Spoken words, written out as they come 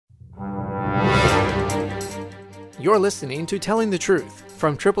You're listening to Telling the Truth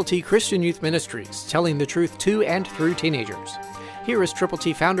from Triple T Christian Youth Ministries, telling the truth to and through teenagers. Here is Triple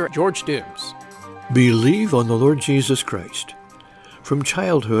T founder George Dooms. Believe on the Lord Jesus Christ. From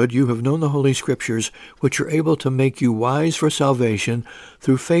childhood you have known the Holy Scriptures, which are able to make you wise for salvation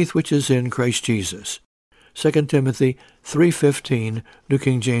through faith which is in Christ Jesus. 2 Timothy 3:15, New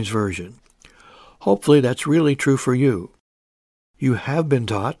King James Version. Hopefully that's really true for you. You have been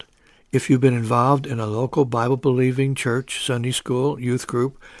taught, if you've been involved in a local Bible-believing church, Sunday school, youth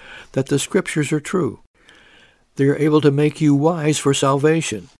group, that the Scriptures are true. They are able to make you wise for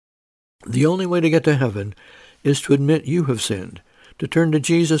salvation. The only way to get to heaven is to admit you have sinned, to turn to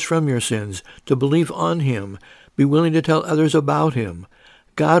Jesus from your sins, to believe on Him, be willing to tell others about Him.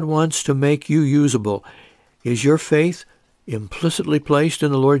 God wants to make you usable. Is your faith implicitly placed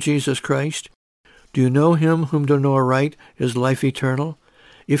in the Lord Jesus Christ? Do you know Him whom to know aright is life eternal?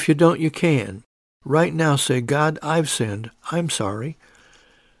 If you don't, you can. Right now say, God, I've sinned. I'm sorry.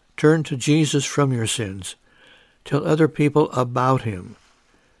 Turn to Jesus from your sins. Tell other people about Him.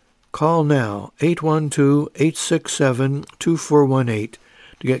 Call now 812-867-2418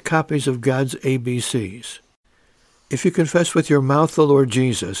 to get copies of God's ABCs. If you confess with your mouth the Lord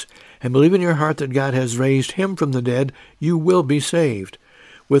Jesus and believe in your heart that God has raised Him from the dead, you will be saved.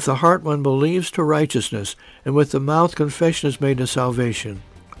 With the heart one believes to righteousness, and with the mouth confession is made to salvation.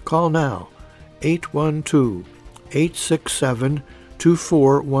 Call now,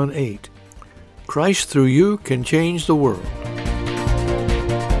 812-867-2418. Christ through you can change the world.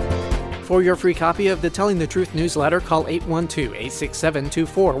 For your free copy of the Telling the Truth newsletter, call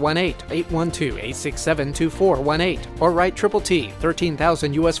 812-867-2418, 812-867-2418, or write Triple T,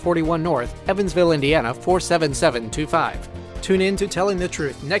 13,000 U.S. 41 North, Evansville, Indiana, 47725. Tune in to Telling the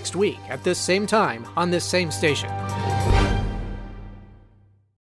Truth next week at this same time on this same station.